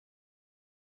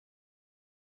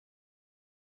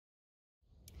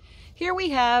Here we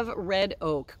have red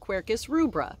oak, Quercus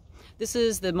rubra. This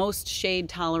is the most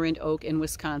shade-tolerant oak in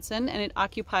Wisconsin, and it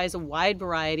occupies a wide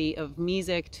variety of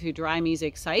mesic to dry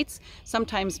mesic sites,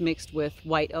 sometimes mixed with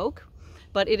white oak,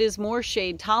 but it is more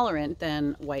shade-tolerant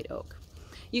than white oak.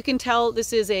 You can tell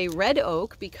this is a red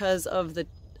oak because of the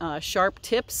sharp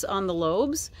tips on the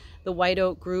lobes. The white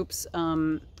oak group's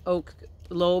oak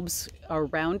lobes are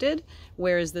rounded,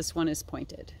 whereas this one is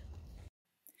pointed.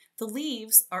 The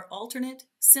leaves are alternate,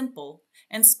 simple,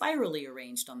 and spirally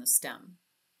arranged on the stem.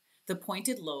 The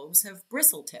pointed lobes have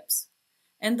bristle tips,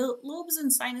 and the lobes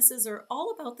and sinuses are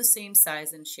all about the same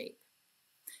size and shape.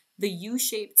 The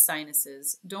U-shaped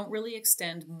sinuses don't really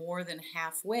extend more than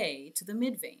halfway to the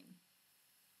midvein.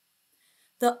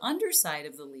 The underside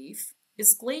of the leaf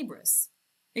is glabrous,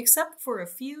 except for a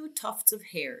few tufts of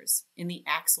hairs in the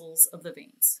axils of the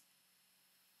veins.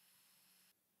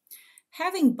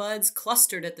 Having buds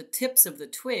clustered at the tips of the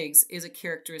twigs is a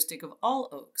characteristic of all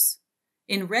oaks.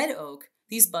 In red oak,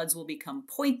 these buds will become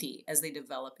pointy as they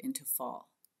develop into fall.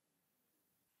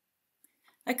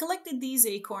 I collected these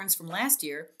acorns from last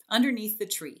year underneath the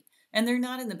tree, and they're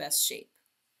not in the best shape.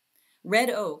 Red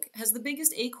oak has the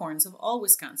biggest acorns of all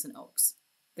Wisconsin oaks.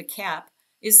 The cap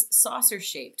is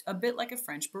saucer-shaped, a bit like a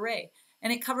French beret,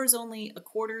 and it covers only a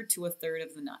quarter to a third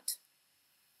of the nut.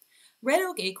 Red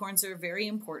oak acorns are very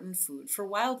important food for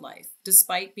wildlife,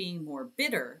 despite being more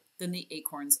bitter than the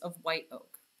acorns of white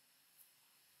oak.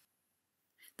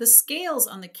 The scales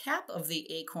on the cap of the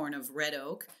acorn of red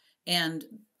oak and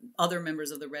other members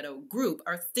of the red oak group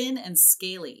are thin and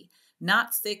scaly,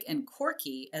 not thick and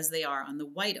corky as they are on the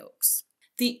white oaks.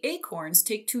 The acorns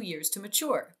take 2 years to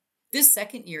mature. This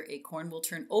second-year acorn will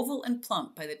turn oval and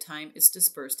plump by the time it's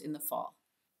dispersed in the fall.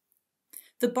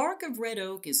 The bark of red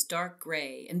oak is dark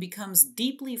gray and becomes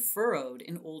deeply furrowed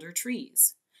in older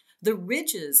trees. The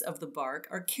ridges of the bark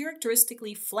are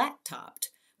characteristically flat-topped,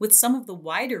 with some of the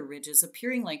wider ridges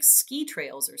appearing like ski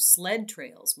trails or sled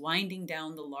trails winding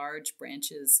down the large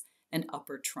branches and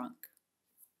upper trunk.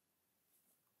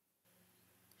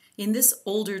 In this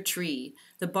older tree,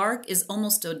 the bark is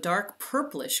almost a dark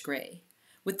purplish gray,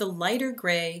 with the lighter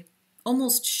gray,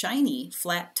 almost shiny,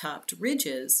 flat-topped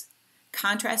ridges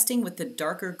contrasting with the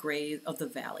darker gray of the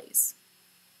valleys.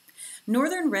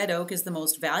 Northern red oak is the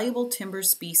most valuable timber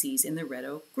species in the red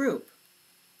oak group.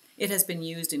 It has been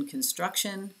used in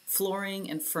construction,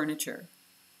 flooring, and furniture.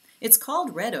 It's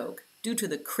called red oak due to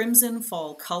the crimson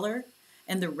fall color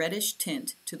and the reddish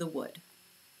tint to the wood.